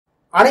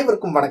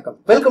அனைவருக்கும் வணக்கம்.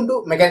 Welcome to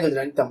mechanical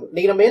journey Tamil.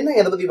 இன்னைக்கு நம்ம என்ன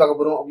எதை பத்தி பார்க்க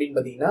போறோம் அப்படின்னு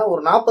பாத்தீங்கன்னா,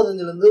 ஒரு 45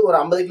 இருந்து ஒரு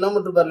 50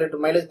 கிலோமீட்டர் பெர்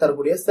லிட்டர் மைலேஜ்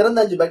தரக்கூடிய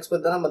சிறந்த 5 பைக்ஸ்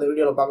பத்தி தான் நம்ம இந்த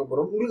வீடியோல பார்க்க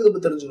போறோம். உங்களுக்கு இதை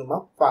பத்தி தெரிஞ்சுக்கணுமா?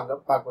 வாங்க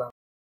பார்க்கலாம்.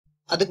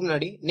 அதுக்கு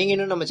முன்னாடி நீங்க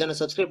இன்னும் நம்ம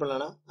சேனல் சப்ஸ்கிரைப்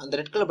பண்ணலனா அந்த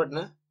ரெட் கலர்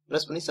பட்டனை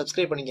பிரஸ் பண்ணி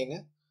சப்ஸ்கிரைப் பண்ணிக்கங்க.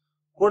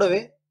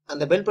 கூடவே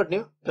அந்த பெல்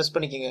பட்டனையும் பிரஸ்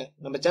பண்ணிக்கங்க.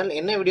 நம்ம சேனல்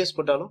என்ன வீடியோஸ்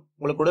போட்டாலும்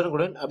உங்களுக்கு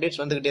உடனுக்குடன்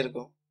அப்டேட்ஸ் வந்துகிட்டே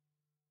இருக்கும்.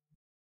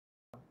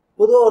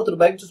 பொதுவாக ஒருத்தர்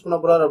பைக் சூஸ் பண்ண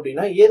போறாரு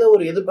அப்படின்னா ஏதோ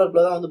ஒரு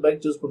எதிர்பார்ப்புல தான் வந்து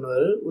பைக் சூஸ்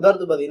பண்ணுவாரு.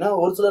 உதாரணத்துக்கு பாத்தீங்கன்னா,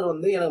 ஒரு சிலர்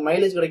வந்து எனக்கு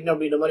மைலேஜ் கிடைக்கணும்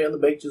அப்படின்ற மாதிரி வந்து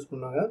பைக் சூஸ்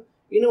பண்ணுவாங்க.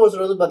 இன்னும் ஒரு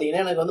சிலர் வந்து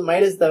பாத்தீங்கன்னா எனக்கு வந்து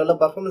மைலேஜ் தேவையில்ல,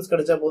 பர்ஃபார்மன்ஸ்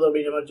கிடைச்சா போதும்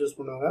அப்படின்ற மாதிரி சூஸ்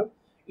பண்ணுவாங்க.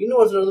 இன்னும்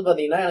ஒரு சிலர் வந்து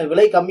பாத்தீங்கன்னா எனக்கு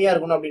விலை கம்மியா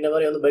இருக்கணும் அப்படின்ற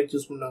மாதிரி வந்து பைக்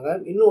சூஸ் பண்ணுவாங்க.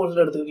 இன்னும் ஒரு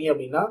சிலர் எடுத்துக்கிட்டீங்க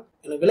அப்படின்னா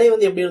எனக்கு விலை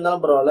வந்து எப்படி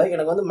இருந்தாலும் பரவாயில்ல,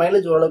 எனக்கு வந்து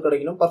மைலேஜ் ஓரளவு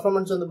கிடைக்கணும்,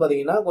 பர்ஃபார்மன்ஸ் வந்து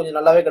பாத்தீங்கன்னா கொஞ்சம்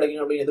நல்லாவே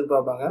கிடைக்கணும் அப்படின்னு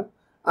எதிர்பார்ப்பாங்க.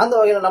 அந்த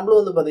வகையில நம்மளும்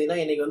வந்து பாத்தீங்கன்னா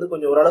இன்னைக்கு வந்து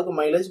கொஞ்சம் ஓரளவுக்கு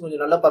மைலேஜ் கொஞ்சம்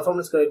நல்ல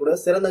பர்ஃபார்மன்ஸ் கிடைக்கக்கூடிய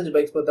சிறந்த 5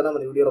 பைக்ஸ் பத்தி நம்ம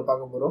இந்த வீடியோல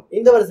பார்க்க போறோம்.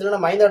 இந்த வரிசையில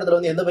நம்ம 5வது இடத்துல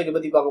வந்து எந்த பைக்கை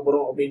பத்தி பார்க்க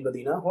போறோம் அப்படின்னு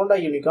பாத்தீங்கன்னா ஹோண்டா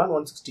யூனிகார்ன்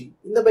 160.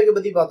 இந்த பைக்கை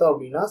பத்தி பார்த்தோம்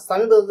அப்படின்னா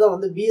சமீபத்துல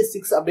வந்து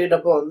BS6 அப்டேட்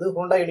அப்போ வந்து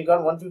ஹோண்டா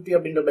யூனிகார்ன் 150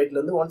 அப்படின்ற பைக்ல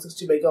இருந்து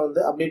 160 பைக்கை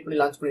வந்து அப்டேட் பண்ணி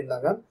லான்ச்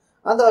பண்ணியிருந்தாங்க.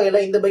 அந்த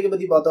வகையில இந்த பைக்கை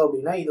பத்தி பார்த்தோம்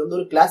அப்படின்னா இது வந்து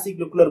ஒரு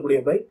கிளாசிக் லுக்ல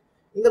இருக்கக்கூடிய பைக்.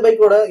 இந்த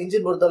பைக்கோட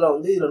இன்ஜின் பொறுத்தவரை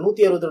வந்து இதுல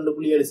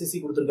 162.7 cc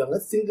கொடுத்திருக்காங்க.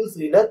 சிங்கிள்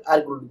சிலிண்டர்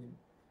ஏர் கூல்ட் இன்ஜின்.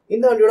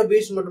 இந்த வண்டியோட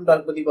பேஸ் மற்றும்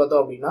டார்க் பத்தி பார்த்தோம்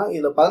அப்படின்னா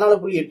இதுல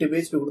 14.8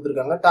 பிஹெச்பி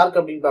கொடுத்திருக்காங்க. டார்க்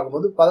அப்படின்னு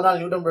பார்க்கும்போது 14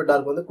 நியூட்டன் மீட்டர்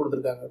டார்க் வந்து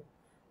கொடுத்திருக்காங்க.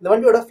 இந்த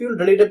வண்டியோட ஃபியூல்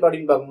ரிலேட்டட்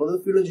அப்படின்னு பார்க்கும்போது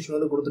ஃபியூல் இன்ஜெக்ஷன்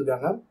வந்து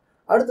கொடுத்திருக்காங்க.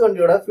 அடுத்த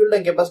வண்டியோட ஃபியூல்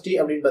டேங்க் கெபாசிட்டி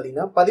அப்படின்னு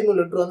பாத்தீங்கன்னா 13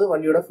 லிட்டர் வந்து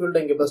வண்டியோட ஃபியூல்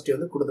டேங்க் கெபாசிட்டி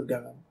வந்து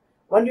கொடுத்திருக்காங்க.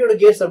 வண்டியோட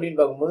கியர்ஸ் அப்படின்னு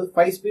பார்க்கும்போது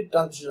 5 ஸ்பீட்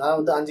டிரான்ஸ்மிஷன்,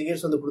 அதாவது வந்து 5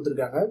 கியர்ஸ் வந்து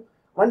கொடுத்திருக்காங்க.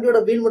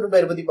 வண்டியோட வீல் மற்றும்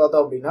டயர் பத்தி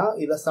பார்த்தோம் அப்படின்னா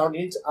இதுல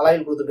 17 இன்ச்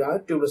அலாயில் கொடுத்திருக்காங்க.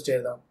 டியூப்லெஸ்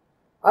டயர் தான்.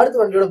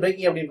 அடுத்த வண்டியோட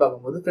பிரேக்கிங் அப்படின்னு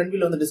பார்க்கும்போது ஃப்ரண்ட்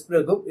வீல் வந்து டிஸ்க்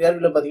பிரேக்கும், ரியர்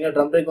வீல்ல பாத்தீங்கன்னா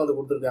ட்ரம் பிரேக் வந்து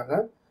கொடுத்திருக்காங்க.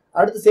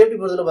 அடுத்து சேஃப்டி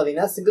பொறுத்தவரை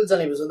பாத்தீங்கன்னா சிங்கிள்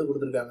சேனல் ஏபிஎஸ் வந்து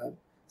கொடுத்திருக்காங்க.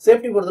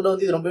 சேஃப்டி பொறுத்தவரை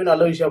வந்து இது ரொம்பவே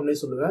நல்ல விஷயம்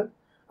அப்படின்னு சொல்லுவேன்.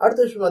 அடுத்த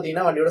விஷயம்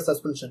பாத்தீங்கன்னா வண்டியோட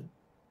சஸ்பென்ஷன்.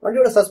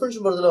 வண்டியோட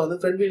சஸ்பென்ஷன் பொறுத்தவரை வந்து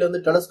ஃப்ரண்ட் வீல் வந்து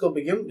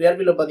டெலஸ்கோபிக்கும், ரியர்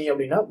வீல்ல பாத்தீங்க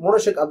அப்படின்னா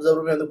மோனோஷாக்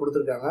அப்சர்வருமே வந்து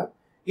கொடுத்திருக்காங்க.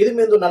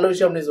 இதுமே வந்து ஒரு நல்ல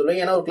விஷயம் அப்படின்னு சொல்லுவேன்.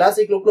 ஏன்னா ஒரு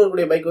கிளாசிக் லுக்ல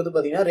இருக்கக்கூடிய பைக் வந்து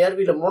பாத்தீங்கன்னா ரியர்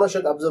வீல்ல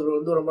மோனோஷாக் அப்சர்வர்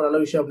வந்து ரொம்ப நல்ல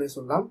விஷயம் அப்படின்னு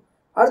சொல்லலாம்.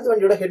 அடுத்த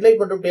வண்டியோட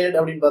ஹெட்லைட் மற்றும் டெய்லைட்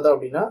அப்படின்னு பார்த்தோம்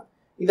அப்படின்னா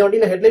இந்த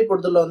வண்டியில ஹெட்லைட்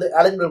பொறுத்தவரை வந்து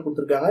அலைன்மெண்ட்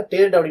கொடுத்திருக்காங்க.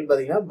 டெய்லைட் அப்படின்னு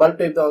பாத்தீங்கன்னா பல்ப்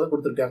டைப் தான் வந்து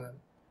கொடுத்திருக்காங்க.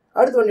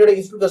 அடுத்த வண்டியோட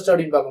இன்ஸ்ட்ரூட் கஸ்ட்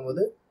அப்படின்னு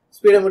பார்க்கும்போது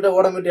ஸ்பீடோமீட்டர்,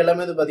 ஓடோமீட்டர்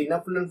எல்லாமே வந்து பாத்தீங்கன்னா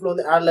ஃபுல் அண்ட் ஃபுல்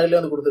வந்து ஏர் லெவல்ல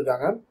வந்து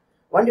கொடுத்திருக்காங்க.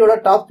 வண்டியோட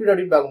டாப் ஸ்பீட்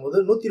அப்படின்னு பார்க்கும்போது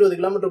 120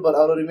 கிலோமீட்டர் பர்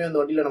ஹவர் வரையுமே அந்த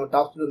வண்டியில நம்ம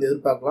டாப் ஸ்பீட் வந்து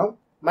எதிர்பார்க்கலாம்.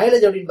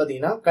 மைலேஜ் அப்படின்னு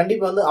பாத்தீங்கன்னா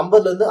கண்டிப்பா வந்து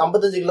 50ல இருந்து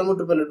 55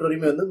 கிலோமீட்டர் பர் லிட்டர்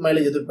வரையுமே வந்து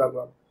மைலேஜ்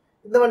எதிர்பார்க்கலாம்.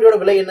 இந்த வண்டியோட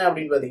விலை என்ன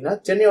அப்படின்னு பாத்தீங்கன்னா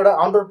சென்னையோட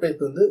ஆன் ரோட்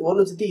பிரைஸ் வந்து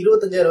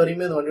 1,25,000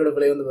 வரையுமே இந்த வண்டியோட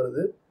விலை வந்து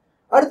வருது.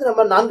 அடுத்து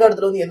நம்ம 4வது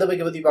இடத்துல வந்து எந்த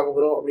பைக்கை பத்தி பார்க்க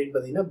போறோம் அப்படின்னு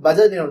பாத்தீங்கன்னா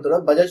பஜாஜ்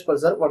நிறுவனத்தோட பஜாஜ்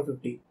பல்சர்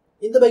 150.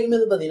 இந்த பைக்குமே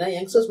வந்து பாத்தீங்கன்னா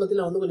யங்ஸ்டர்ஸ்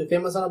மத்தியில வந்து கொஞ்சம்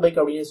ஃபேமஸான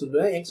பைக் அப்படின்னு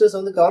சொல்லுவேன். யங்ஸ்டர்ஸ்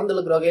வந்து கவர்ந்து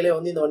இருக்கிற வகையில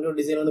வந்து இந்த வண்டியோட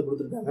டிசைன் வந்து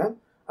கொடுத்திருக்காங்க.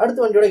 அடுத்த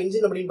வண்டியோட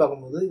இன்ஜின் அப்படின்னு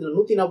பார்க்கும்போது இதுல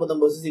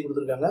 149 cc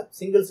கொடுத்திருக்காங்க.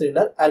 சிங்கிள்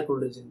சிலிண்டர் ஏர்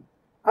கூல்ட் இன்ஜின்.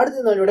 அடுத்து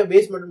இந்த வண்டியோட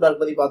பேஸ் மற்றும்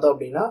டார்க் பத்தி பார்த்தோம்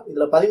அப்படின்னா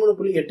இதுல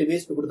 13.8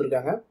 பிஹெச்பி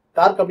கொடுத்திருக்காங்க.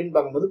 டார்க் அப்படின்னு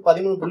பார்க்கும்போது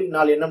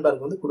 13.4 Nm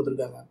டார்க் வந்து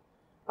கொடுத்திருக்காங்க.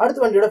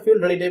 அடுத்த வண்டியோட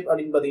ஃபியூல் ரிலேட்டிவ்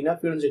அப்படின்னு பாத்தீங்கன்னா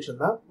ஃபியூல்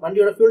இன்ஜெக்ஷன் தான்.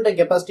 வண்டியோட ஃபியூல் டேங்க்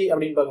கெபாசிட்டி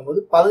அப்படின்னு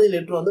பார்க்கும்போது 15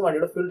 லிட்டர் வந்து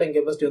வண்டியோட ஃபியூல் டேங்க்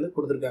கெபாசிட்டி வந்து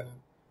கொடுத்திருக்காங்க.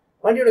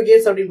 வண்டியோட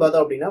கியர்ஸ் அப்படின்னு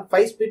பார்த்தோம் அப்படின்னா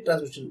 5 ஸ்பீட்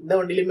டிரான்ஸ்மிஷன். இந்த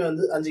வண்டியிலுமே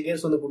வந்து 5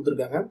 கியர்ஸ் வந்து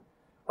கொடுத்திருக்காங்க.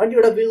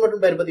 வண்டியோட வீல்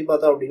மற்றும் டயர் பத்தி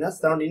பார்த்தோம் அப்படின்னா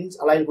 17 இன்ச்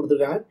அலாயில்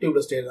கொடுத்திருக்காங்க.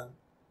 டியூப்லெஸ் டயர் தான்.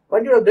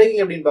 வண்டியோட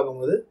பிரேக்கிங் அப்படின்னு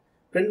பார்க்கும்போது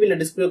ஃப்ரண்ட் வீல்ல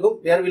டிஸ்க் பிரேக்கும்,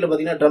 ரியர் வீல்ல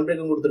பாத்தீங்கன்னா ட்ரம்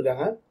பிரேக்கும்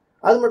கொடுத்திருக்காங்க.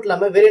 அது மட்டும்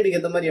இல்லாம வேரியன்ட்க்கு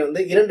ஏற்ற மாதிரி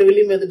வந்து 2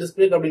 வீல்லையுமே வந்து டிஸ்க்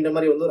பிரேக் அப்படின்ற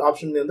மாதிரி வந்து ஒரு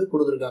ஆப்ஷன் வந்து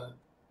கொடுத்திருக்காங்க.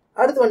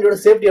 அடுத்த வண்டியோட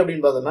சேஃப்டி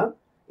அப்படின்னு பார்த்தோம்னா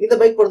இந்த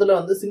பைக் பொறுத்தவரை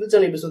வந்து சிங்கிள்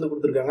சேனல் ஏபிஎஸ் வந்து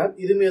கொடுத்திருக்காங்க.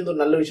 இதுமே வந்து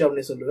ஒரு நல்ல விஷயம்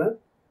அப்படின்னு சொல்லுவேன்.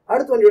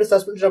 அடுத்த வண்டியோட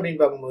சஸ்பென்ஷன்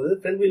அப்படின்னு பார்க்கும்போது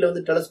ஃப்ரண்ட் வீல்ல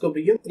வந்து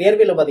டெலஸ்கோபிக்கும், ரியர்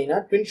வீல்ல பாத்தீங்கன்னா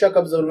ட்வின் ஷாக்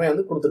அப்சர்வருமே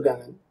வந்து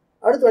கொடுத்திருக்காங்க.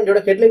 அடுத்த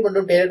வண்டியோட ஹெட்லைட்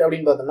மற்றும் டெய்லைட்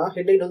அப்படின்னு பார்த்தோம்னா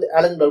ஹெட்லைட் வந்து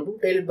ஆலன் பல்பும்,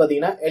 டெய்லைட்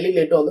பாத்தீங்கன்னா எல்இடி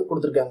லைட்டும் வந்து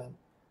கொடுத்திருக்காங்க.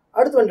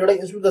 அடுத்த வண்டியோட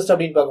இன்ஸ்ட்ரூட் கஸ்ட்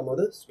அப்படின்னு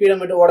பார்க்கும்போது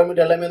ஸ்பீடோமீட்டர்,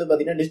 ஓடோமீட்டர் எல்லாமே வந்து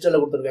பாத்தீங்கன்னா டிஜிட்டல்ல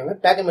கொடுத்திருக்காங்க.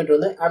 டேக்கோமீட்டர்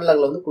வந்து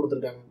அனலாக்ல வந்து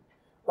கொடுத்திருக்காங்க.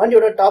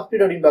 வண்டியோட டாப்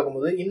ஸ்பீட் அப்படின்னு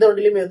பார்க்கும்போது இந்த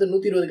வண்டியிலுமே வந்து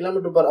 120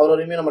 கிலோமீட்டர் பர் ஹவர்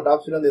வரையுமே நம்ம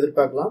டாப் ஸ்பீட் வந்து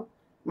எதிர்பார்க்கலாம்.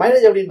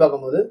 மைலேஜ் அப்படின்னு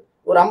பார்க்கும்போது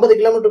ஒரு 50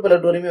 கிலோமீட்டர் பர்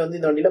லிட்டர் வரையுமே வந்து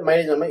இந்த வண்டியில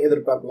மைலேஜ் நம்ம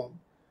எதிர்பார்க்கலாம்.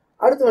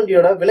 அடுத்த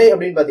வண்டியோட விலை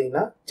அப்படின்னு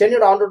பாத்தீங்கன்னா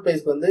சென்னையோட ஆன் ரோட்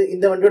பிரைஸ் வந்து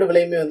இந்த வண்டியோட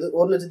விலையுமே வந்து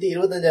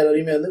 1,25,000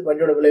 வரையுமே வந்து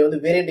வண்டியோட விலை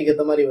வந்து வேரியன்ட்க்கு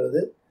ஏற்ற மாதிரி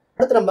வருது.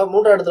 அடுத்து நம்ம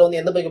 3வது இடத்துல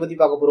வந்து எந்த பைக்கை பத்தி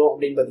பார்க்க போறோம்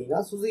அப்படின்னு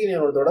பாத்தீங்கன்னா சுசுகி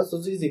நிறுவனத்தோட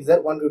சுசுகி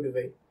ஜிக்ஸர்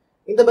 155.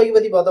 இந்த பைக்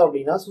பத்தி பார்த்தோம்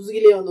அப்படின்னா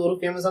சுசுகிலே வந்து ஒரு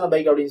ஃபேமஸான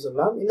பைக் அப்படின்னு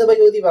சொல்லலாம். இந்த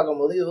பைக் பத்தி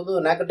பார்க்கும்போது இது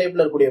வந்து நேக்கட்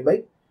டைப்ல இருக்கக்கூடிய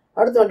பைக்.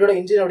 அடுத்த வண்டியோட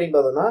இன்ஜின் அப்படின்னு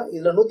பார்த்தோம்னா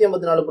இதுல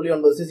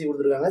 154.9 cc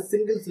கொடுத்திருக்காங்க.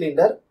 சிங்கிள்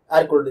சிலிண்டர்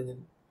ஏர் கூல்ட்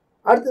இன்ஜின்.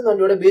 அடுத்த இந்த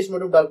வண்டியோட பேஸ்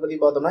மற்றும் டார்க் பத்தி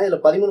பார்த்தோம்னா இதுல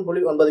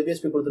 13.9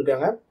 பிஹெச்பி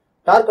கொடுத்திருக்காங்க.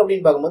 டார்க்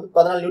அப்படின்னு பார்க்கும்போது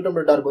 14 நியூட்டன்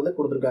மீட்டர் டார்க் வந்து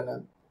கொடுத்திருக்காங்க.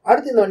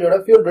 அடுத்து இந்த வண்டியோட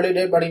ஃபியூல்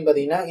ரிலேட்டிவ் அப்படின்னு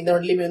பாத்தீங்கன்னா இந்த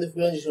வண்டியிலுமே வந்து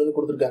ஃபியூல் இன்ஜெக்ஷன் வந்து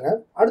கொடுத்திருக்காங்க.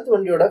 அடுத்த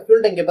வண்டியோட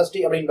ஃபியூல் டேங்க்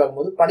கெபாசிட்டி அப்படின்னு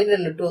பார்க்கும்போது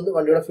 12 லிட்டர் வந்து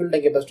வண்டியோட ஃபியூல்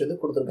டேங்க் கெபாசிட்டி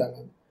வந்து கொடுத்திருக்காங்க.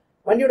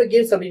 வண்டியோட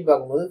கியர்ஸ் அப்படின்னு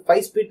பார்க்கும்போது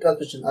 5 ஸ்பீட்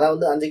டிரான்ஸ்மிஷன்,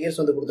 அதாவது 5 கியர்ஸ்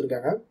வந்து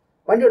கொடுத்திருக்காங்க.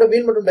 வண்டியோட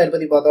வீல் மற்றும் டயர்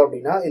பத்தி பார்த்தோம்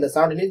அப்படின்னா இதுல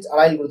 17 இன்ச்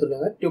அலாயில்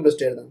கொடுத்திருக்காங்க. டியூப்லெஸ்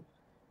டயர் தான்.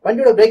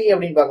 வண்டியோட பிரேக்கிங்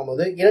அப்படின்னு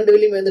பார்க்கும்போது 2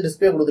 வீலையுமே வந்து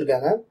டிஸ்பிளே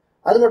கொடுத்திருக்காங்க.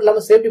 அது மட்டும்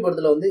இல்லாம சேஃப்டி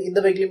பொறுத்தல வந்து இந்த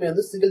பைக்லயுமே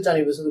வந்து சிங்கிள் சேனல்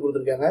ஏபிஎஸ் வந்து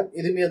கொடுத்திருக்காங்க.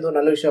 இதுமே வந்து ஒரு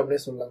நல்ல விஷயம்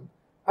அப்படின்னு சொல்லலாம்.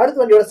 அடுத்த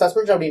வண்டியோட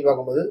சஸ்பென்ஷன் அப்படின்னு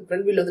பார்க்கும்போது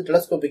ஃப்ரண்ட் வீல் வந்து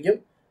டெலஸ்கோபிக்கும்,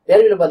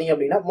 ரியர் வீல்ல பாத்தீங்க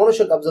அப்படின்னா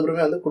மோனோஷாக்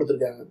அப்சர்வருமே வந்து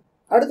கொடுத்திருக்காங்க.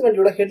 அடுத்த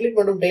வண்டியோட ஹெட்லைட்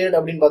மற்றும் டெய்லைட்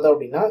அப்படின்னு பார்த்தோம்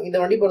அப்படின்னா இந்த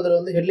வண்டி பொறுத்தவரை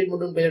வந்து ஹெட்லைட்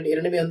மற்றும் டெய்லைட்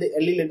இரண்டுமே வந்து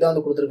எல்இடி லைட் தான்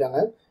வந்து கொடுத்துருக்காங்க.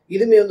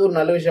 இதுமே வந்து ஒரு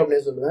நல்ல விஷயம்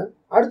அப்படின்னு சொல்லுவேன்.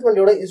 அடுத்த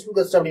வண்டியோட இன்ஸ்ட்ருமெண்ட்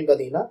கிளஸ்டர் அப்படின்னு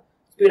பார்த்தீங்கன்னா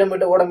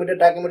ஸ்பீடோமீட்டர், ஓடோமீட்டர்,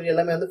 டாக்கோமீட்டர்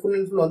எல்லாமே வந்து ஃபுல்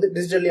அண்ட் ஃபுல் வந்து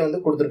டிஜிட்டல்லயே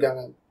வந்து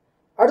கொடுத்துருக்காங்க.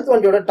 அடுத்த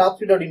வண்டியோட டாப்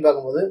ஸ்பீட் அப்படின்னு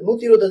பார்க்கும்போது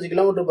 125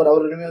 km/h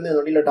வரையுமே வந்து இந்த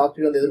வண்டியில டாப்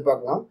ஸ்பீட் வந்து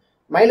எதிர்பார்க்கலாம்.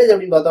 மைலேஜ்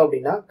அப்படின்னு பார்த்தோம்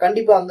அப்படின்னா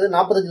கண்டிப்பா வந்து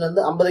 45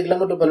 இருந்து 50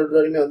 km/h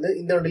வரையுமே வந்து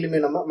இந்த வண்டியிலுமே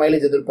நம்ம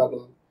மைலேஜ்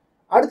எதிர்பார்க்கலாம்.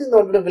 அடுத்து இந்த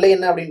வண்டியோட விலை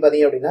என்ன அப்படின்னு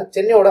பாத்தீங்க அப்படின்னா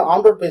சென்னையோட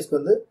ஆன்-ரோட் பிரைஸ்க்கு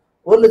வந்து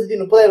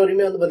 1,30,000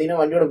 வரையுமே வந்து பாத்தீங்கன்னா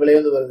வண்டியோட விலை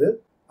வந்து வருது.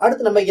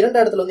 அடுத்து நம்ம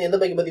இரண்டாம் இடத்துல வந்து எந்த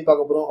பைக் பத்தி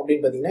பார்க்க போறோம்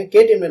அப்படின்னு பாத்தீங்கன்னா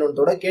KTM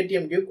நிறுவனத்தோட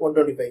KTM Duke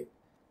 125.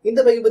 இந்த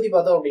பைக் பத்தி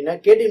பார்த்தோம் அப்படின்னா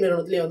KTM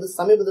நிறுவனத்திலேயே வந்து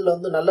சமீபத்தில்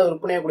வந்து நல்ல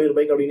விற்பனையாகக்கூடிய ஒரு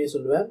பைக் அப்படின்னு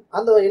சொல்லுவேன்.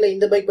 அந்த வகையில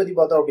இந்த பைக் பத்தி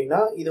பார்த்தோம்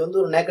அப்படின்னா இது வந்து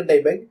ஒரு நேக்கட்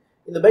டைப் பைக்.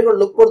 இந்த பைக்கோட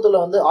லுக் பொறுத்தவரை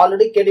வந்து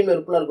ஆல்ரெடி KTM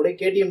விற்பனை கூட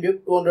KTM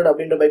Duke 200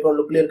 அப்படின்ற பைக்கோட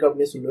லுக்ல இருக்கு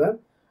அப்படின்னு சொல்லுவேன்.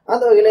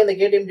 அந்த வகையில இந்த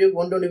KTM Duke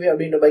 125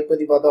 அப்படின்ற பைக்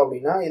பத்தி பார்த்தோம்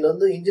அப்படின்னா இதுல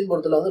வந்து இன்ஜின்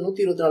பொறுத்தவரை வந்து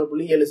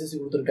 124.7 cc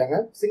கொடுத்திருக்காங்க.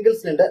 Single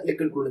cylinder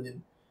liquid cool engine.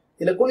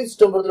 இதுல கூலிங்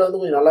சிஸ்டம் பொறுத்தவரை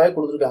வந்து கொஞ்சம் நல்லாவே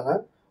கொடுத்திருக்காங்க.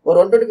 ஒரு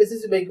 125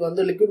 cc பைக்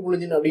வந்து லிக்விட் கூல்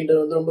இன்ஜின் அப்படின்றது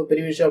வந்து ரொம்ப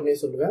பெரிய விஷயம்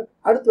அப்படின்னு சொல்லுவேன்.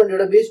 அடுத்த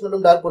வண்டியோட பேஸ்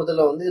மற்றும் டார்க்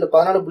பொறுத்தவரை வந்து இதுல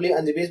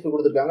 14.5 பேஸ்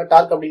கொடுத்திருக்காங்க.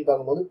 டார்க் அப்படின்னு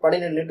பார்க்கும்போது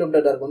 17 நியூட்டன்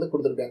டார்க் வந்து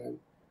கொடுத்திருக்காங்க.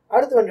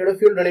 அடுத்த வண்டியோட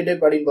ஃபியூல்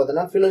டைப் அப்படின்னு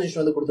பார்த்தோம்னா ஃபியூல்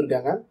இன்ஜெக்ஷன் வந்து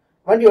கொடுத்திருக்காங்க.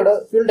 வண்டியோட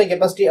ஃபியூல் டேங்க்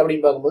கெபாசிட்டி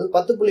அப்படின்னு பார்க்கும்போது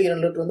 10.2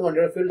 லிட்டர் வந்து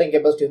வண்டியோட ஃபியூல் டேங்க்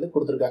கெபாசிட்டி வந்து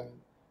கொடுத்திருக்காங்க.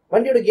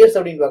 வண்டியோட கியர்ஸ்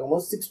அப்படின்னு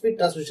பார்க்கும்போது 6 ஸ்பீட்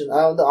டிரான்ஸ்மிஷன்,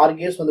 அதாவது 6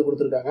 கியர்ஸ் வந்து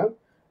கொடுத்திருக்காங்க.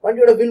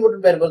 வண்டியோட வீல்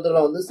மற்றும் டயர்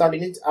பொறுத்தவரை வந்து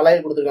 17 inch அலாய்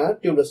கொடுத்திருக்காங்க.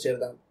 டியூப்லெஸ்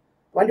டயர் தான்.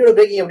 வண்டியோட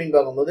பிரேக்கிங் அப்படின்னு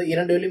பார்க்கும்போது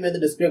 2 வீலுமே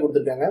வந்து டிஸ்பிளே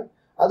கொடுத்திருக்காங்க.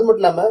 அது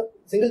மட்டும் இல்லாம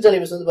சிங்கிள்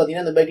சேனல் வந்து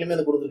பாத்தீங்கன்னா இந்த பைக்லயுமே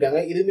வந்து கொடுத்திருக்காங்க.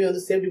 இதுமே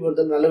வந்து சேஃப்டி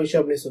பொறுத்தவரை நல்ல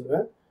விஷயம் அப்படின்னு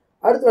சொல்லுவேன்.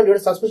 அடுத்த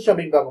வண்டியோட சஸ்பென்ஷன்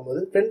அப்படின்னு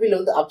பார்க்கும்போது ஃப்ரண்ட் வீல்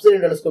வந்து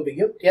அப்சைட்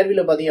டெலஸ்கோபிக்கும், ரியர்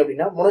வீல பாத்தீங்க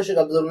அப்படின்னா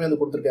மோனோஷாக் அப்சர்வருமே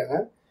வந்து கொடுத்திருக்காங்க.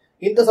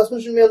 இந்த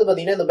சஸ்பென்ஷனுமே வந்து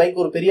பாத்தீங்கன்னா இந்த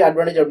பைக் ஒரு பெரிய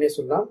அட்வான்டேஜ் அப்படின்னு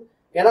சொல்லலாம்.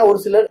 ஏன்னா ஒரு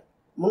சிலர்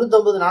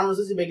 350-400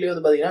 cc பைக்லயே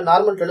வந்து பாத்தீங்கன்னா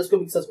நார்மல்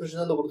டெலஸ்கோபிக்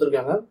சஸ்பென்ஷன் வந்து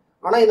கொடுத்திருக்காங்க.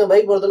 ஆனா இந்த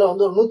பைக் பொறுத்தவரை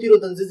வந்து ஒரு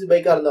 125 cc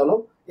பைக்கா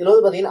இருந்தாலும் இதுல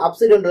வந்து பாத்தீங்கன்னா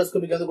அப்சைட் டவுன்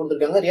டெலஸ்கோபிக் வந்து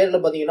கொடுத்திருக்காங்க. ரியர்ல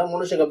பாத்தீங்கன்னா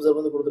மோனோஷாக் அப்சர்வர்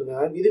வந்து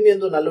கொடுத்திருக்காங்க. இதுமே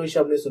வந்து ஒரு நல்ல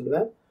விஷயம் அப்படின்னு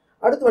சொல்லுவேன்.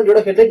 அடுத்த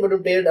வண்டியோட ஹெட்லைட்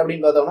மற்றும் டெய்லைட்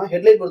அப்படின்னு பார்த்தோம்னா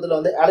ஹெட்லைட் பொறுத்தவரை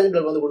வந்து ஆலஜன்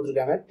பல்ப் வந்து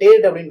கொடுத்திருக்காங்க.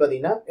 டெய்லைட் அப்படின்னு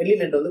பாத்தீங்கன்னா எல்இடி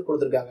லைட் வந்து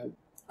கொடுத்திருக்காங்க.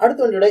 அடுத்த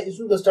வண்டியோட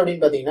இன்ஸ்ட்ருமெண்ட் கிளஸ்டர்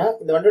அப்படின்னு பாத்தீங்கன்னா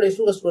இந்த வண்டியோட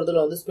இன்ஸ்ட்ருமெண்ட் கிளஸ்டர்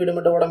பொறுத்தவரை வந்து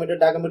ஸ்பீடோமீட்டர், ஓடோமீட்டர்,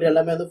 டாக்கோமீட்டர்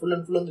எல்லாமே வந்து ஃபுல்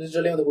அண்ட் ஃபுல் வந்து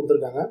டிஜிட்டலே வந்து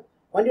கொடுத்திருக்காங்க.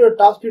 வண்டியோட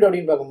டாப் ஸ்பீட்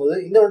அப்படின்னு பார்க்கும்போது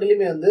இந்த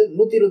வண்டியிலுமே வந்து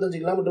 125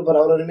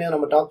 km/h வரையுமே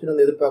நம்ம டாப் ஸ்பீட்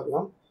வந்து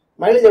எதிர்பார்க்கலாம்.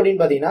 மைலேஜ்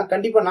அப்படின்னு பாத்தீங்கன்னா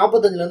கண்டிப்பா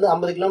 45 இருந்து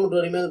 50 km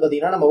வரையுமே வந்து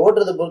பாத்தீங்கன்னா நம்ம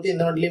ஓட்டுறதை பொறுத்து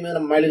இந்த வண்டியிலுமே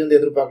நம்ம மைலேஜ் வந்து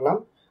எதிர்பார்க்கலாம்.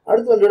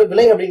 அடுத்த வண்டியோட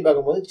விலை அப்படின்னு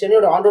பார்க்கும்போது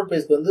சென்னையோட ஆன்-ரோட்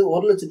பிரைஸ்க்கு வந்து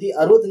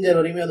 1,65,000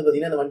 வரையுமே வந்து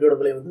பாத்தீங்கன்னா இந்த வண்டியோட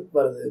விலை வந்து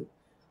வருது.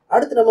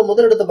 அடுத்து நம்ம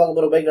முதலிடத்தை பார்க்க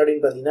போற பைக்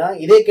அப்படின்னு பாத்தீங்கன்னா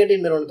இதே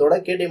KTM நிறுவனத்தோட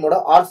KTM-ஓட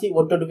RC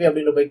 125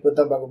 அப்படின்ற பைக் பத்தி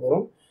தான் பார்க்க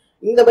போறோம்.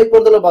 இந்த பைக்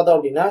பொறுத்தவரை பார்த்தோம்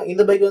அப்படின்னா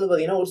இந்த பைக் வந்து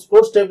பாத்தீங்கன்னா ஒரு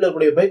ஸ்போர்ட்ஸ் டைப்ல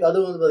இருக்கக்கூடிய பைக். அது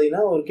வந்து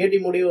பாத்தீங்கன்னா ஒரு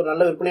KTM-உடைய ஒரு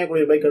நல்ல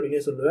விற்பனையாகக்கூடிய பைக்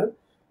அப்படின்னு சொல்லுவேன்.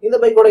 இந்த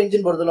பைக்கோட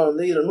இன்ஜின் பொறுத்தவரை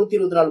வந்து இதுல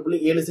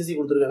 124.7 cc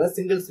கொடுத்திருக்காங்க.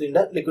 Single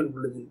cylinder liquid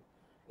cool engine.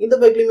 இந்த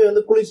பைக்லயுமே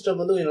வந்து கூலிங் சிஸ்டம்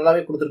வந்து கொஞ்சம்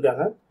நல்லாவே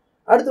கொடுத்திருக்காங்க.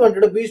 அடுத்த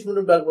வண்டியோட பீஸ்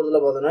மற்றும் டார்க்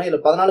பொறுத்தவரை பார்த்தோம்னா இதுல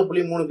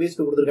 14.3 பீஸ்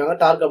கொடுத்திருக்காங்க.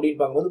 டார்க் அப்படின்னு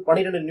பார்க்கும்போது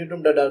 12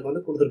 நியூட்டன் டார்க்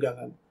வந்து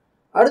கொடுத்திருக்காங்க.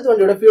 அடுத்த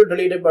வண்டியோட ஃபியூல்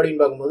டைப்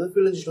அப்படின்னு பார்க்கும்போது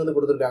ஃபியூல் இன்ஜெக்ஷன் வந்து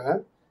கொடுத்திருக்காங்க.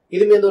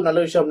 இதுமே வந்து ஒரு நல்ல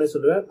விஷயம் அப்படின்னு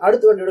சொல்லுவேன்.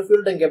 அடுத்த வண்டியோட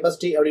ஃபியூல் டேங்க்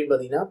கெபாசிட்டி அப்படின்னு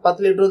பாத்தீங்கன்னா 10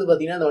 லிட்டர் வந்து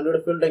பாத்தீங்கன்னா இந்த வண்டியோட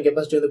ஃபியூல் டேங்க்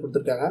கெபாசிட்டி வந்து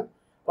கொடுத்திருக்காங்க.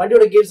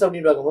 வண்டியோட கியர்ஸ்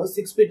அப்படின்னு பார்க்கும்போது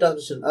 6 ஸ்பீட்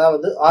டிரான்ஸ்மிஷன்,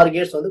 அதாவது 6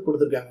 கியர்ஸ் வந்து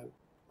கொடுத்திருக்காங்க.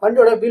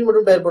 வண்டியோட வீல்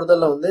மற்றும் டயர்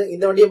பொறுத்தவரை வந்து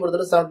இந்த வண்டியை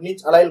பொறுத்தவரை 17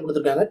 inch அலாயில்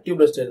கொடுத்திருக்காங்க.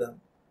 டியூப்லெஸ் டயர் தான்.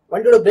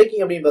 வண்டியோட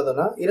பிரேக்கிங் அப்படின்னு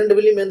பார்த்தோம்னா 2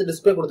 வீலுமே வந்து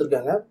டிஸ்பிளே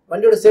கொடுத்திருக்காங்க.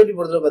 வண்டியோட சேஃப்டி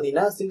பொறுத்தவரை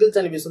பாத்தீங்கன்னா சிங்கிள்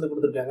சேனல் ஏபிஎஸ் வந்து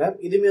கொடுத்திருக்காங்க.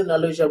 இதுமே ஒரு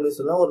நல்ல விஷயம் அப்படின்னு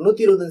சொல்லலாம். ஒரு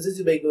 125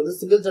 cc பைக் வந்து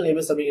சிங்கிள் சேனல்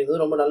ஏபிஎஸ்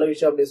அப்படிங்கிறது ரொம்ப நல்ல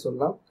விஷயம் அப்படின்னு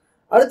சொல்லலாம்.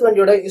 அடுத்த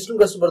வண்டியோட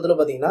இன்ஸ்ட்ருமெண்ட் கிளஸ்டர் பொறுத்தவரை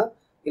பாத்தீங்கன்னா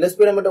இல்ல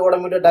ஸ்பீடோமீட்டர்,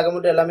 ஓடோமீட்டர்,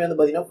 டாக்கோமீட்டர் எல்லாமே வந்து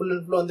பாத்தீங்கன்னா ஃபுல்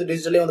அண்ட் ஃபுல் வந்து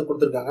டிஜிட்டலே வந்து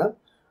கொடுத்திருக்காங்க.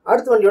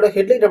 அடுத்த வண்டியோட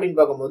ஹெட்லைட் அப்படின்னு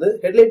பார்க்கும்போது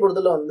ஹெட்லைட்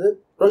பொறுத்தவரை வந்து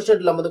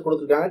ப்ரொஜெக்டர் lamp வந்து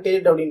கொடுத்திருக்காங்க.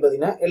 டெய்லைட் அப்படின்னு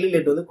பாத்தீங்கன்னா எல்இடி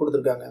லைட் வந்து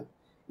கொடுத்திருக்காங்க.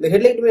 இந்த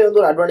ஹெட்லைட்டுமே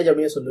வந்து ஒரு அட்வான்டேஜ்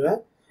அப்படின்னு சொல்லுவேன்.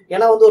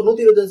 ஏன்னா வந்து ஒரு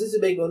 125 cc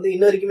பைக் வந்து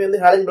இன்ன வரைக்குமே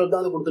வந்து ஹாலஜன் பல்ப்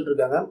தான் வந்து கொடுத்துட்டு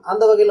இருக்காங்க.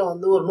 அந்த வகையில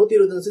வந்து ஒரு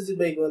 125 cc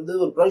பைக் வந்து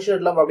ஒரு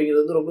ப்ரொஜெக்டர் lamp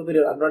அப்படிங்கிறது வந்து ரொம்ப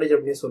பெரிய அட்வான்டேஜ்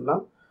அப்படின்னு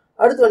சொல்லலாம்.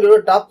 அடுத்த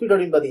வண்டியோட டாப் ஸ்பீட்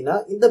அப்படின்னு பாத்தீங்கன்னா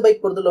இந்த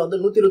பைக் பொறுத்தவரை வந்து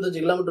 125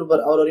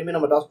 km/h வரையுமே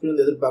நம்ம டாப் ஸ்பீட்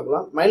வந்து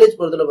எதிர்பார்க்கலாம். மைலேஜ்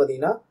பொறுத்தவரை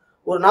பாத்தீங்கன்னா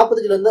ஒரு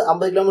 45 இருந்து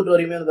 50 km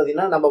வரையுமே வந்து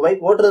பாத்தீங்கன்னா நம்ம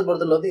பைக் ஓட்டுறது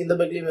பொறுத்தவரை வந்து இந்த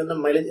பைக்லயும் வந்து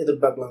மைலேஜ்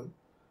எதிர்பார்க்கலாம்.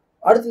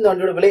 அடுத்து இந்த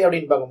வண்டியோட விலை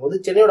அப்படின்னு பார்க்கும்போது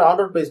சென்னையோட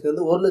ஆன்-ரோட் பிரைஸ்க்கு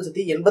வந்து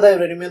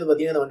 1,80,000 வரையுமே வந்து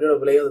பாத்தீங்கன்னா இந்த வண்டியோட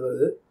விலை வந்து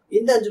வருது.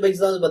 இந்த 5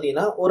 பைக்ஸ் தான் வந்து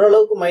பாத்தீங்கன்னா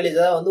ஓரளவுக்கு மைலேஜ்,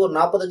 அதாவது வந்து ஒரு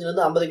 45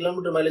 இருந்து 50 km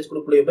மைலேஜ்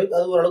கொடுக்கக்கூடிய பைக்.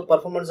 அது ஓரளவுக்கு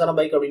பர்ஃபார்மன்ஸான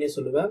பைக் அப்படின்னு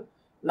சொல்லுவேன்.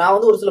 நான்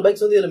வந்து ஒரு சில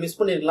பைக்ஸ் வந்து இதுல மிஸ்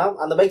பண்ணிருக்கலாம்.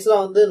 அந்த பைக்ஸ்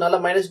எல்லாம் வந்து நல்ல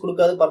மைலேஜ்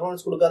கொடுக்காது,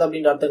 பர்ஃபார்மன்ஸ் கொடுக்காது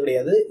அப்படின்ற அர்த்தம்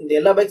கிடையாது. இந்த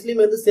எல்லா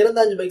பைக்ஸ்லயுமே வந்து சிறந்த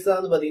 5 பைக்ஸ் தான்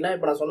வந்து பாத்தீங்கன்னா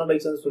இப்ப நான் சொன்ன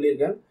பைக்ஸ் வந்து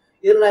சொல்லியிருக்கேன்.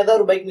 இதுல நான் ஏதாவது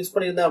ஒரு பைக் மிஸ்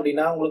பண்ணியிருந்தேன்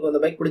அப்படின்னா உங்களுக்கு அந்த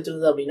பைக்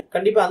பிடிச்சிருந்தது அப்படின்னா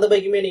கண்டிப்பா அந்த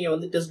பைக்குமே நீங்க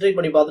வந்து டெஸ்ட் ட்ரைவ்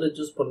பண்ணி பார்த்துட்டு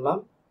சூஸ் பண்ணலாம்.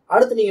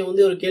 அடுத்து நீங்க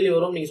வந்து ஒரு கேள்வி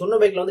வரும், நீங்க சொன்ன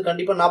பைக்ல வந்து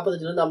கண்டிப்பா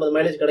 45 இருந்து 50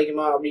 மைலேஜ்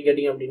கிடைக்குமா அப்படின்னு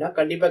கேட்டீங்க அப்படின்னா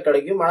கண்டிப்பா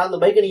கிடைக்கும். ஆனா அந்த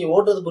பைக்கை நீங்க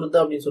ஓட்டுறது பொறுத்து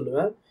அப்படின்னு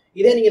சொல்லுவேன்.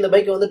 இதே நீங்க இந்த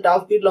பைக்கை வந்து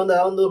டாப் ஸ்பீட்ல வந்து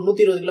அதாவது ஒரு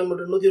 120 km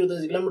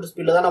 125 km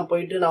ஸ்பீட்ல தான் நான்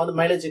போயிட்டு நான் வந்து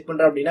மைலேஜ் செக்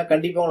பண்றேன் அப்படின்னா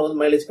கண்டிப்பா உங்களுக்கு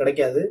வந்து மைலேஜ்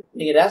கிடைக்காது.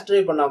 நீங்க ரேஷ்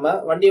டிரைவ் பண்ணாம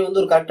வண்டியை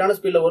வந்து ஒரு கரெக்டான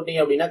ஸ்பீட்ல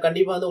ஓட்டிங்க அப்படின்னா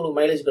கண்டிப்பா வந்து உங்களுக்கு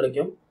மைலேஜ்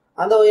கிடைக்கும்.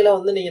 அந்த வகையில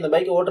வந்து நீங்க இந்த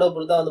பைக்கை ஓட்டுறது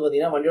பொறுத்து வந்து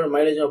பாத்தீங்கன்னா வண்டியோட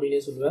மைலேஜ்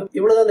அப்படின்னு சொல்லுவேன்.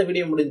 இவ்வளவுதான் இந்த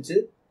வீடியோ முடிஞ்சு.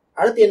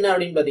 அடுத்து என்ன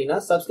அப்படின்னு பாத்தீங்கன்னா,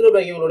 சப்ஸ்கிரைப்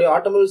ஆகியவங்களுடைய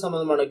ஆட்டோமொபைல்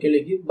சம்பந்தமான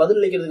கேள்விக்கு பதில்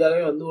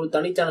அளிக்கிறதுக்காகவே வந்து ஒரு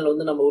தனி சேனல்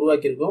வந்து நம்ம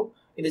உருவாக்கியிருக்கோம்.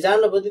 இந்த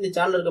சேனலை பத்தி இந்த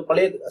சேனல் இருக்க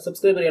பழைய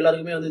சப்ஸ்கிரைபர்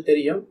எல்லாருக்குமே வந்து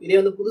தெரியும். இதே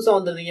வந்து புதுசா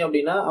வந்திருந்தீங்க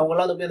அப்படின்னா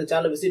அவங்களாம் வந்து போய் அந்த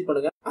சேனலை விசிட்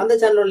பண்ணுங்க. அந்த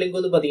சேனலோட லிங்க்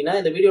வந்து பாத்தீங்கன்னா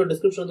இந்த வீடியோ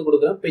டிஸ்கிரிப்ஷன் வந்து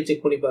கொடுக்குறேன், போய்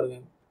செக் பண்ணி பாருங்க.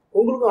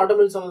 உங்களுக்கும்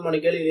ஆட்டோமொபைல் சம்பந்தமான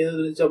கேள்வி எது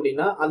இருந்துச்சு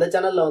அப்படின்னா அந்த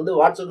சேனல்ல வந்து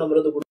வாட்ஸ்அப் நம்பர்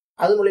வந்து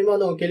அது மூலியமா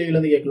வந்து உங்க கேள்விகள்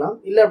வந்து கேட்கலாம்.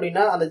 இல்ல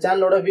அப்படின்னா அந்த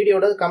சேனலோட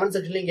வீடியோட கமெண்ட்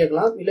செக்ஷன்லயும்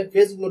கேட்கலாம். இல்ல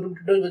Facebook மற்றும்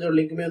ட்விட்டர்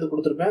லிங்க்குமே வந்து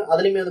கொடுத்துருப்பேன்.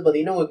 அதுலயுமே வந்து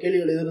பாத்தீங்கன்னா உங்க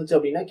கேள்விகள் எது இருந்துச்சு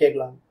அப்படின்னா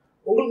கேட்கலாம்.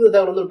 உங்களுக்கு இந்த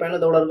தகவல் வந்து ஒரு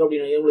பயனுள்ள தகவலா இருக்கும்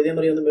அப்படின்னா இதே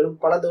மாதிரி வந்து மேலும்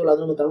பல தகவல்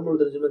அது நம்ம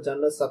தமிழ் தெரிஞ்சுக்கணும்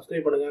சேனலை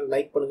சப்ஸ்கிரைப் பண்ணுங்க,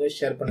 லைக் பண்ணுங்க,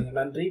 ஷேர் பண்ணுங்க.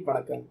 நன்றி,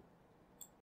 வணக்கம்.